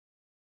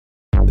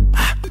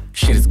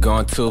Shit is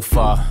going too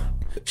far.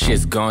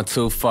 Shit's gone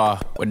too far.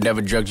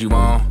 Whatever drugs you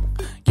on,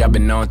 y'all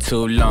been on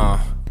too long.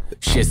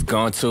 Shit's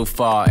gone too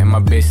far. And my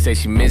bitch say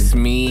she miss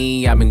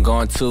me. I've been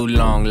gone too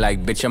long.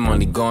 Like, bitch, I'm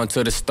only going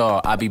to the store.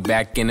 I'll be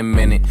back in a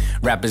minute.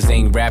 Rappers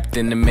ain't rapped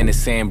in a minute.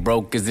 Saying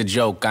broke is a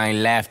joke. I ain't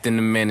laughed in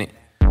a minute.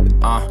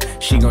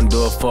 She gon'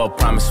 do it for a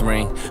promise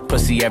ring.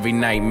 Pussy every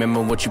night,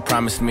 remember what you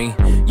promised me.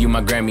 You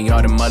my Grammy,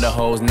 all the mother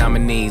hoes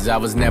nominees. I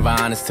was never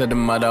honest to the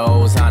mother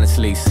hoes,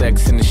 honestly.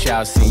 Sex in the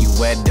shower, see you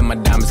wet, then my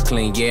diamonds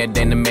clean. Yeah,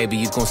 then maybe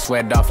you gon'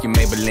 sweat off your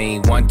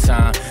Maybelline. 1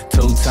 time,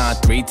 2 times,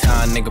 3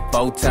 times, nigga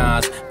 4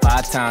 times,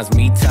 5 times,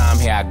 me time,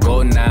 here I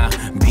go now.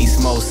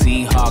 Beast mode,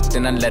 Seahawk,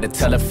 then I let her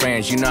tell her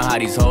friends. You know how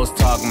these hoes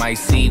talk, might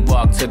see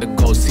walk to the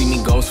ghost, see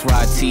me ghost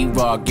ride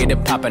T-Raw. Get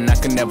it poppin', I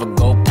can never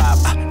go pop.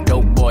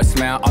 Dope boy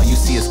smile, all you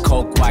see is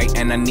coke white.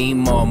 And I need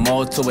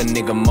more to a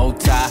nigga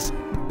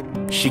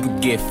multi. She can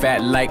get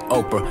fat like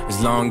Oprah,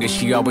 as long as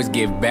she always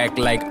give back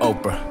like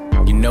Oprah.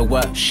 You know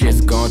what? Shit's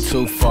gone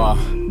too far.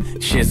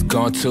 Shit's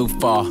gone too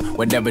far.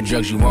 Whatever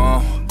drugs you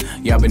on,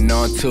 y'all been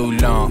on too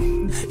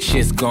long.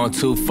 Shit's gone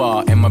too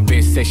far. And my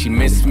bitch said she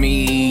miss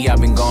me. I've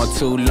been gone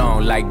too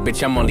long. Like,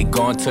 bitch, I'm only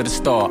going to the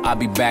store. I'll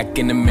be back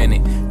in a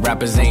minute.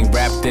 Rappers ain't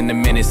rapped in a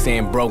minute.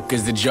 Saying broke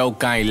is a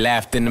joke. I ain't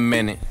laughed in a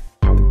minute.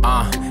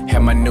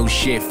 Have my new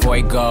shit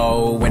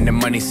Fuego. When the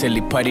money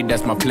silly putty,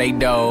 that's my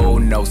Play-Doh.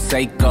 No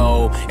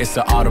Seiko, it's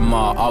an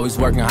Audemars. Always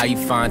working how you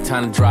find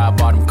time to drive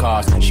all them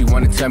cars. She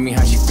wanna tell me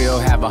how she feel,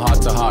 have a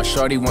heart-to-heart.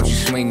 Shorty, won't you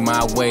swing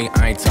my way?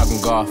 I ain't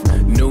talking golf.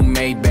 New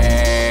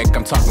Maybach,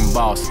 I'm talking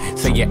boss.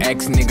 Say your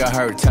ex nigga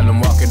hurt, tell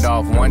him walk it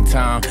off. 1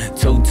 time,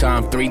 2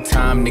 time, 3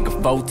 time,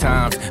 nigga 4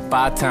 times,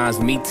 5 times,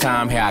 me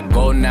time, here I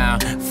go now.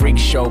 Freak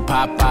show,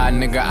 Popeye,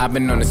 nigga, I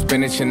been on the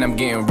spinach and I'm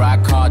getting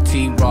rock hard,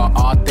 T-Raw,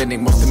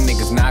 authentic, most them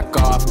niggas knock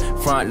off.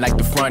 Front like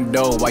the front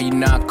door, why you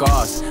knock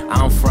off? I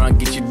don't front,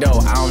 get your dough,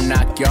 I don't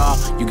knock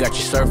y'all. You got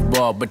your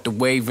surfboard, but the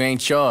wave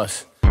ain't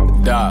yours.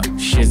 Dog,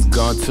 shit's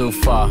gone too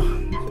far.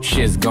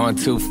 Shit's gone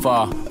too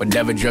far.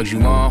 Whatever drugs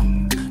you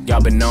on,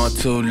 y'all been on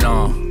too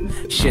long.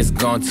 Shit's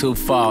gone too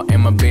far.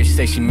 And my bitch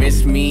say she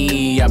miss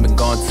me. I've been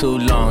gone too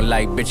long.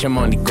 Like, bitch, I'm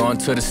only going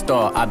to the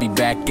store. I'll be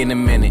back in a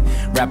minute.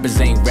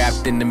 Rappers ain't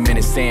rapped in a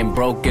minute. Saying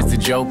broke is a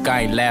joke.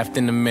 I ain't laughed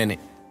in a minute.